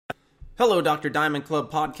Hello, Dr. Diamond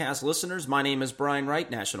Club podcast listeners. My name is Brian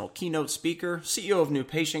Wright, national keynote speaker, CEO of New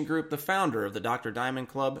Patient Group, the founder of the Dr. Diamond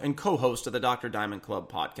Club, and co-host of the Dr. Diamond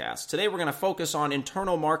Club podcast. Today, we're going to focus on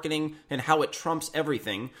internal marketing and how it trumps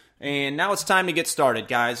everything. And now it's time to get started,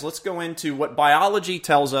 guys. Let's go into what biology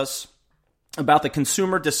tells us about the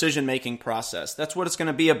consumer decision-making process. That's what it's going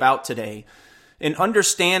to be about today. And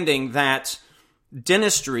understanding that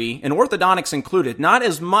dentistry, and orthodontics included, not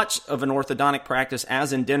as much of an orthodontic practice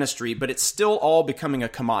as in dentistry, but it's still all becoming a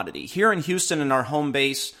commodity. Here in Houston, in our home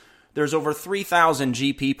base, there's over 3,000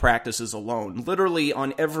 GP practices alone. Literally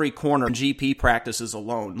on every corner, GP practices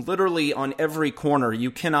alone. Literally on every corner,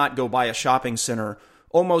 you cannot go by a shopping center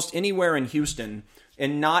almost anywhere in Houston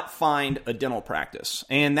and not find a dental practice.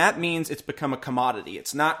 And that means it's become a commodity.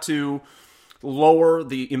 It's not to lower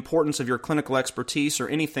the importance of your clinical expertise or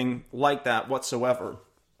anything like that whatsoever.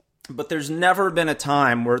 But there's never been a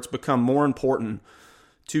time where it's become more important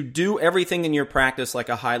to do everything in your practice like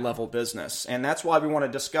a high-level business. And that's why we want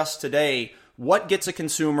to discuss today what gets a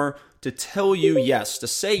consumer to tell you yes, to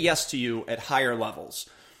say yes to you at higher levels.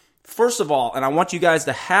 First of all, and I want you guys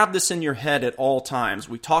to have this in your head at all times.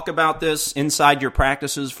 We talk about this inside your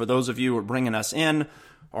practices for those of you who are bringing us in.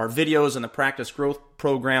 Our videos in the Practice Growth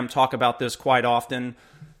Program talk about this quite often.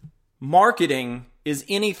 Marketing is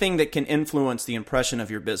anything that can influence the impression of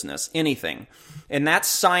your business, anything. And that's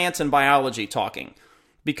science and biology talking.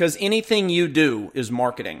 Because anything you do is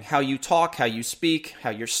marketing. How you talk, how you speak,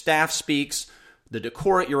 how your staff speaks, the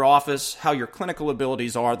decor at your office, how your clinical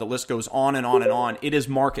abilities are, the list goes on and on and on. It is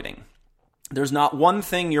marketing. There's not one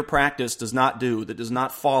thing your practice does not do that does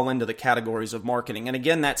not fall into the categories of marketing. And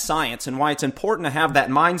again, that's science and why it's important to have that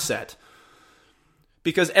mindset.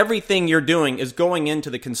 Because everything you're doing is going into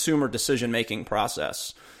the consumer decision-making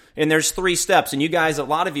process. And there's 3 steps. And you guys, a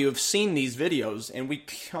lot of you have seen these videos, and we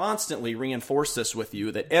constantly reinforce this with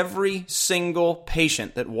you, that every single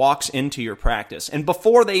patient that walks into your practice, and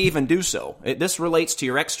before they even do so, this relates to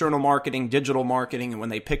your external marketing, digital marketing, and when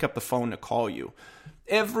they pick up the phone to call you.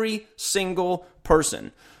 Every single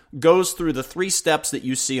person goes through the 3 steps that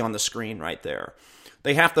you see on the screen right there.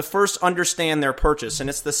 They have to first understand their purchase, and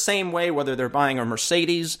it's the same way whether they're buying a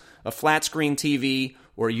Mercedes, a flat screen TV,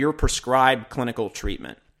 or your prescribed clinical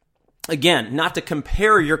treatment. Again, not to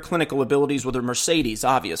compare your clinical abilities with a Mercedes,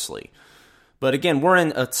 obviously. But again, we're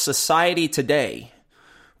in a society today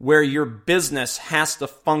where your business has to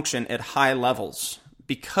function at high levels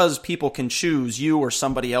because people can choose you or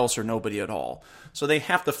somebody else or nobody at all. So they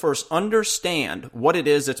have to first understand what it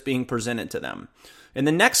is that's being presented to them. And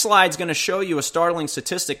the next slide is going to show you a startling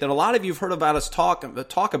statistic that a lot of you have heard about us talk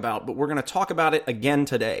about, but we're going to talk about it again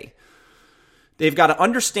today. They've got to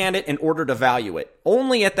understand it in order to value it.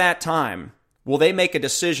 Only at that time will they make a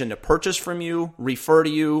decision to purchase from you, refer to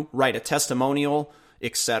you, write a testimonial,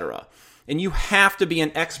 etc. And you have to be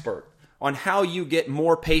an expert on how you get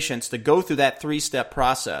more patients to go through that 3-step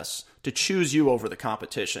process to choose you over the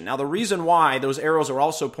competition. Now, the reason why those arrows are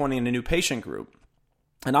also pointing in a New Patient Group,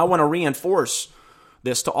 and I want to reinforce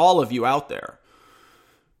this to all of you out there,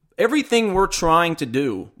 everything we're trying to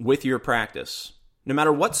do with your practice, no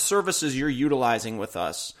matter what services you're utilizing with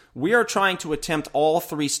us, we are trying to attempt all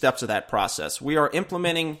 3 steps of that process. We are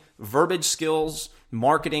implementing verbiage skills,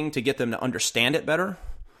 marketing to get them to understand it better.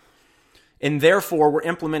 And therefore, we're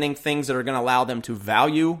implementing things that are going to allow them to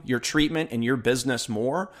value your treatment and your business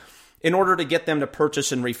more in order to get them to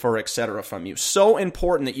purchase and refer, etc. from you. So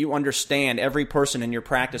important that you understand every person in your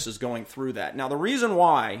practice is going through that. Now, the reason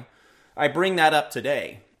why I bring that up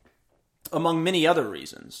today, among many other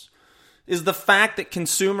reasons, is the fact that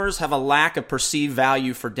consumers have a lack of perceived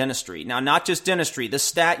value for dentistry. Now, not just dentistry. The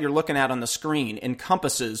stat you're looking at on the screen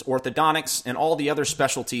encompasses orthodontics and all the other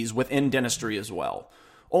specialties within dentistry as well.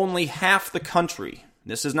 Only half the country,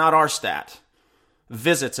 this is not our stat,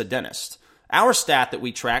 visits a dentist. Our stat that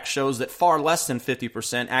we track shows that far less than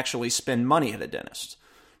 50% actually spend money at a dentist.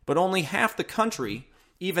 But only half the country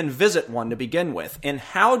even visit one to begin with. And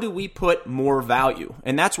how do we put more value?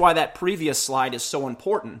 And that's why that previous slide is so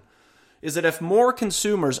important, is that if more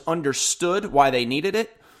consumers understood why they needed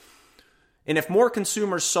it, and if more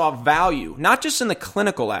consumers saw value, not just in the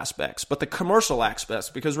clinical aspects, but the commercial aspects,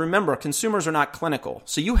 because remember, consumers are not clinical.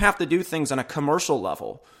 So you have to do things on a commercial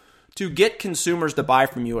level to get consumers to buy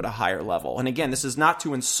from you at a higher level. And again, this is not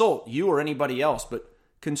to insult you or anybody else, but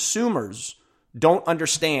consumers don't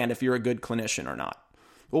understand if you're a good clinician or not.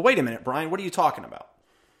 Well, wait a minute, Brian, what are you talking about?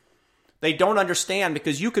 They don't understand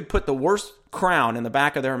because you could put the worst crown in the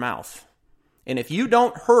back of their mouth. And if you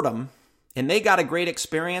don't hurt them and they got a great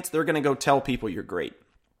experience, they're going to go tell people you're great.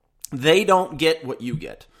 They don't get what you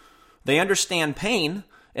get. They understand pain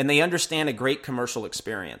and they understand a great commercial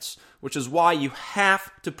experience, which is why you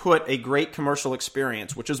have to put a great commercial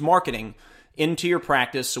experience, which is marketing, into your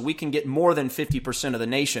practice so we can get more than 50% of the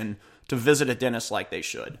nation to visit a dentist like they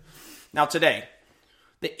should. Now today,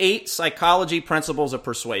 the 8 psychology principles of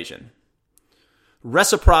persuasion.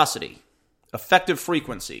 Reciprocity, effective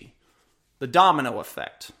frequency, the domino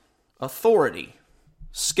effect, authority,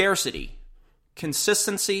 scarcity,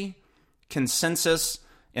 consistency, consensus,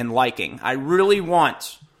 and liking. I really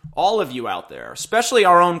want all of you out there, especially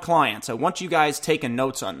our own clients, I want you guys taking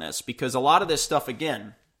notes on this, because a lot of this stuff,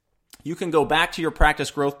 again, you can go back to your practice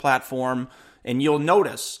growth platform and you'll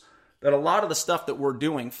notice that a lot of the stuff that we're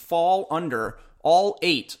doing fall under all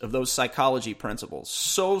 8 of those psychology principles.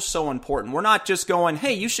 So important. We're not just going,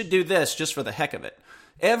 hey, you should do this just for the heck of it.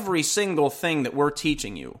 Every single thing that we're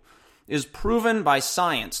teaching you is proven by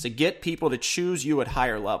science to get people to choose you at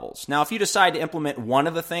higher levels. Now, if you decide to implement one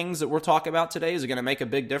of the things that we're talking about today, is it going to make a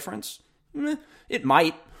big difference? It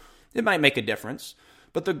might. It might make a difference.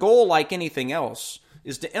 But the goal, like anything else,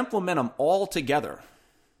 is to implement them all together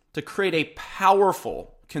to create a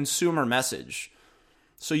powerful consumer message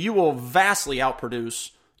so you will vastly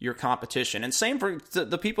outproduce your competition. And same for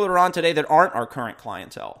the people that are on today that aren't our current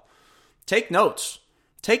clientele. Take notes.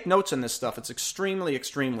 Take notes on this stuff. It's extremely,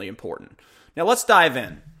 extremely important. Now let's dive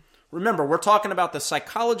in. Remember, we're talking about the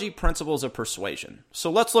psychology principles of persuasion.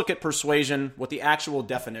 So let's look at persuasion, what the actual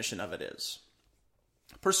definition of it is.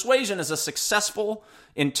 Persuasion is a successful,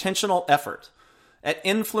 intentional effort at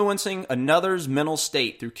influencing another's mental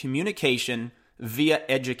state through communication via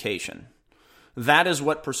education. That is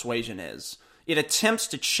what persuasion is. It attempts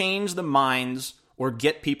to change the minds or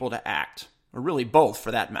get people to act, or really both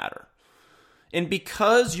for that matter. And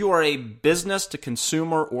because you are a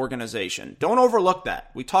business-to-consumer organization, don't overlook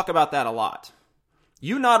that. We talk about that a lot.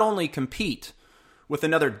 You not only compete with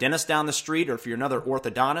another dentist down the street, or if you're another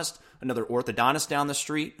orthodontist down the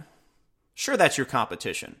street. Sure, that's your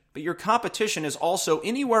competition, but your competition is also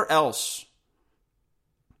anywhere else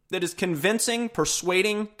that is convincing,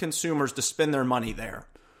 persuading consumers to spend their money there.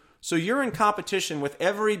 So you're in competition with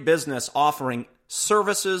every business offering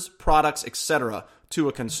services, products, etc. to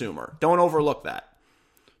a consumer. Don't overlook that.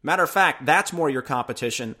 Matter of fact, that's more your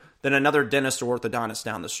competition than another dentist or orthodontist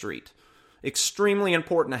down the street. Extremely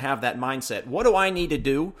important to have that mindset. What do I need to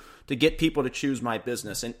do to get people to choose my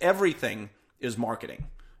business? And everything is marketing.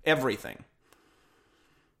 Everything.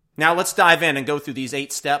 Now let's dive in and go through these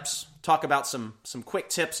 8 steps. Talk about some quick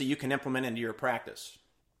tips that you can implement into your practice.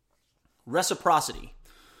 Reciprocity.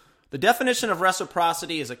 The definition of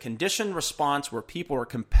reciprocity is a conditioned response where people are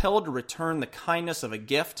compelled to return the kindness of a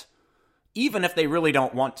gift, even if they really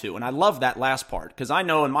don't want to. And I love that last part, because I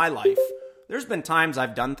know in my life, there's been times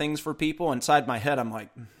I've done things for people. Inside my head, I'm like,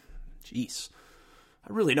 geez,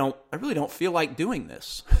 I really don't feel like doing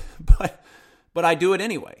this, but I do it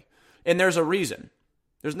anyway. And there's a reason.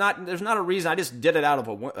 There's not a reason I just did it out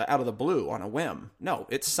of the blue on a whim. No,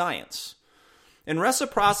 it's science. And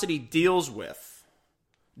reciprocity deals with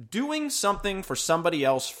doing something for somebody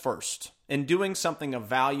else first and doing something of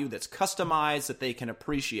value that's customized that they can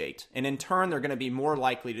appreciate. And in turn, they're going to be more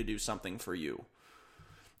likely to do something for you.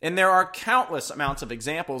 And there are countless amounts of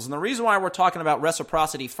examples. And the reason why we're talking about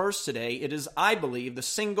reciprocity first today, it is, I believe, the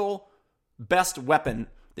single best weapon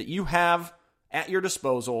that you have at your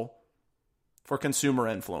disposal for consumer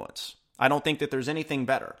influence. I don't think that there's anything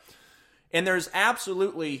better. And there's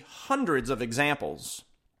absolutely hundreds of examples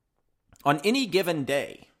on any given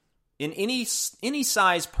day, in any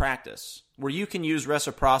size practice, where you can use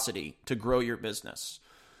reciprocity to grow your business.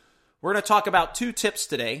 We're going to talk about 2 tips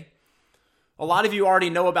today. A lot of you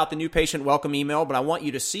already know about the new patient welcome email, but I want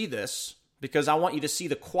you to see this because I want you to see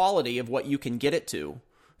the quality of what you can get it to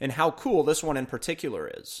and how cool this one in particular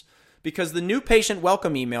is. Because the new patient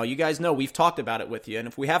welcome email, you guys know we've talked about it with you, and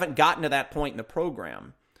if we haven't gotten to that point in the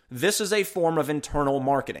program, this is a form of internal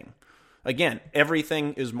marketing. Again,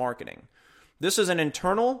 everything is marketing. This is an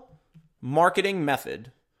internal marketing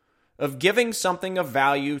method of giving something of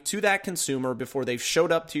value to that consumer before they've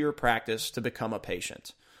showed up to your practice to become a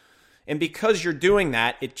patient. And because you're doing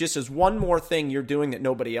that, it just is one more thing you're doing that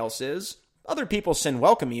nobody else is. Other people send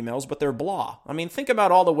welcome emails, but they're blah. I mean, think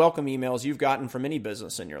about all the welcome emails you've gotten from any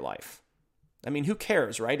business in your life. I mean, who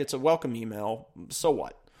cares, right? It's a welcome email. So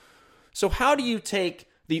what? So how do you take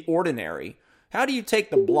the ordinary? How do you take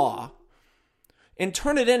the blah and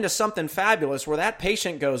turn it into something fabulous where that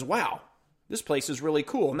patient goes, wow, this place is really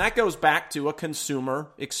cool? And that goes back to a consumer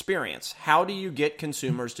experience. How do you get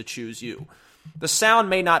consumers to choose you? The sound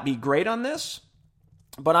may not be great on this,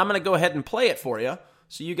 but I'm going to go ahead and play it for you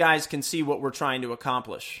so you guys can see what we're trying to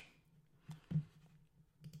accomplish.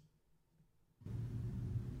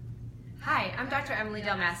 Hi, I'm Dr. Emily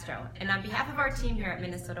Del Mastro, and on behalf of our team here at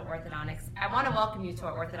Minnesota Orthodontics, I want to welcome you to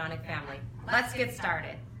our orthodontic family. Let's get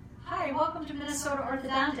started. Hi, welcome to Minnesota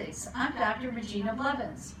Orthodontics. I'm Dr. Regina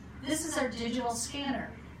Blevins. This is our digital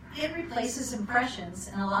scanner. It replaces impressions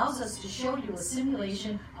and allows us to show you a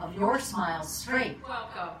simulation of your smile straight.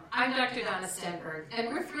 Welcome. I'm Dr. Donna Stenberg, and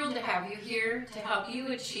we're thrilled to have you here to help you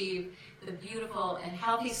achieve the beautiful and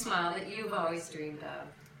healthy smile that you've always dreamed of.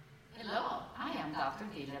 Hello, I am Dr.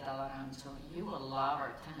 Delia Delaranjo. You will love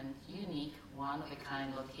our 10 unique,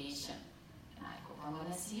 one-of-a-kind location. And I hope I'm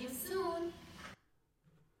going to see you soon.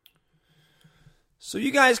 So you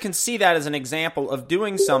guys can see that as an example of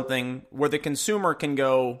doing something where the consumer can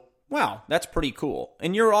go, wow, that's pretty cool.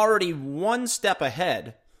 And you're already one step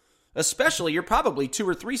ahead. Especially, you're probably 2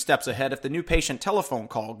 or 3 steps ahead if the new patient telephone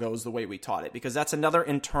call goes the way we taught it, because that's another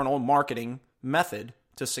internal marketing method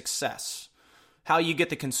to success. How you get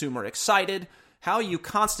the consumer excited, how you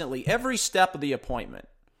constantly, every step of the appointment,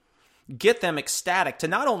 get them ecstatic to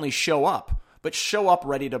not only show up, but show up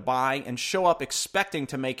ready to buy and show up expecting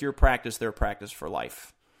to make your practice their practice for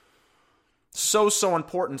life. So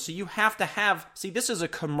important. So you have to have, this is a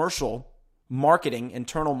commercial marketing,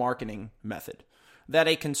 internal marketing method that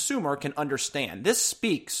a consumer can understand. This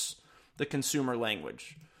speaks the consumer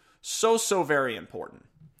language. So very important.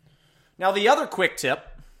 Now the other quick tip,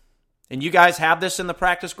 and you guys have this in the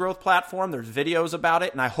Practice Growth platform. There's videos about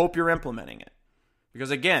it, and I hope you're implementing it.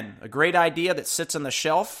 Because again, a great idea that sits on the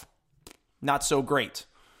shelf, not so great.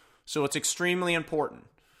 So it's extremely important.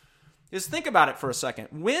 Is think about it for a second.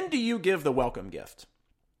 When do you give the welcome gift?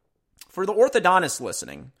 For the orthodontist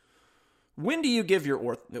listening, when do you give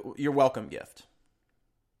your welcome gift?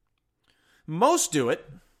 Most do it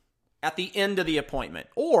at the end of the appointment,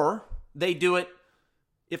 or they do it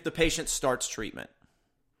if the patient starts treatment.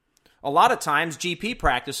 A lot of times, GP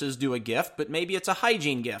practices do a gift, but maybe it's a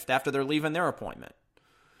hygiene gift after they're leaving their appointment.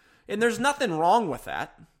 And there's nothing wrong with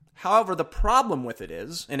that. However, the problem with it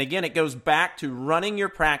is, and again, it goes back to running your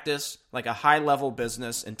practice like a high-level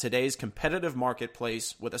business in today's competitive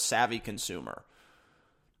marketplace with a savvy consumer.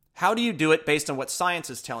 How do you do it based on what science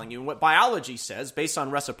is telling you? And what biology says, based on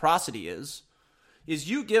reciprocity is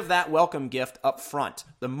you give that welcome gift up front.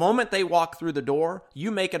 The moment they walk through the door, you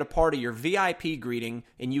make it a part of your VIP greeting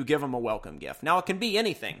and you give them a welcome gift. Now, it can be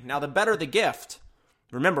anything. Now, the better the gift,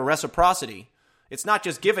 remember reciprocity, it's not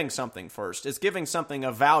just giving something first, it's giving something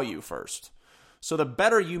of value first. So the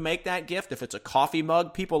better you make that gift, if it's a coffee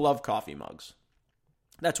mug, people love coffee mugs.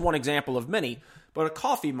 That's one example of many, but a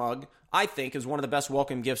coffee mug, I think, is one of the best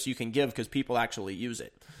welcome gifts you can give because people actually use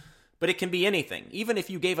it. But it can be anything. Even if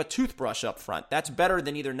you gave a toothbrush up front, that's better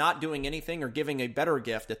than either not doing anything or giving a better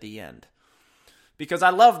gift at the end. Because I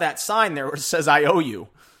love that sign there where it says, I owe you.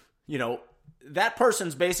 You know, that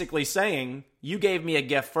person's basically saying, you gave me a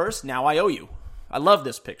gift first, now I owe you. I love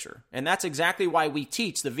this picture. And that's exactly why we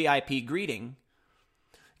teach the VIP greeting.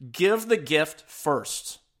 Give the gift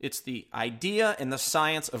first. It's the idea and the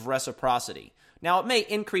science of reciprocity. Now, it may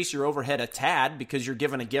increase your overhead a tad because you're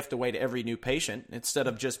giving a gift away to every new patient instead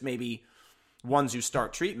of just maybe ones who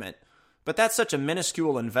start treatment. But that's such a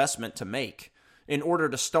minuscule investment to make in order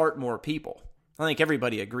to start more people. I think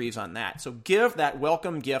everybody agrees on that. So give that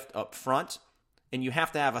welcome gift up front, and you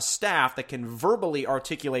have to have a staff that can verbally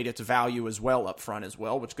articulate its value as well up front as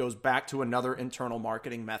well, which goes back to another internal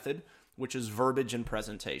marketing method, which is verbiage and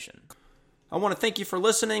presentation. I want to thank you for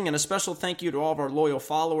listening, and a special thank you to all of our loyal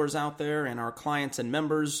followers out there and our clients and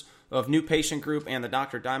members of New Patient Group and the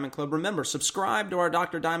Dr. Diamond Club. Remember, subscribe to our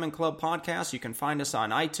Dr. Diamond Club podcast. You can find us on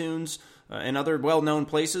iTunes and other well-known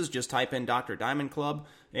places. Just type in Dr. Diamond Club.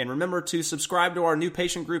 And remember to subscribe to our New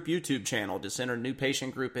Patient Group YouTube channel. Just enter New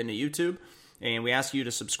Patient Group into YouTube. And we ask you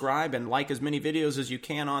to subscribe and like as many videos as you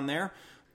can on there.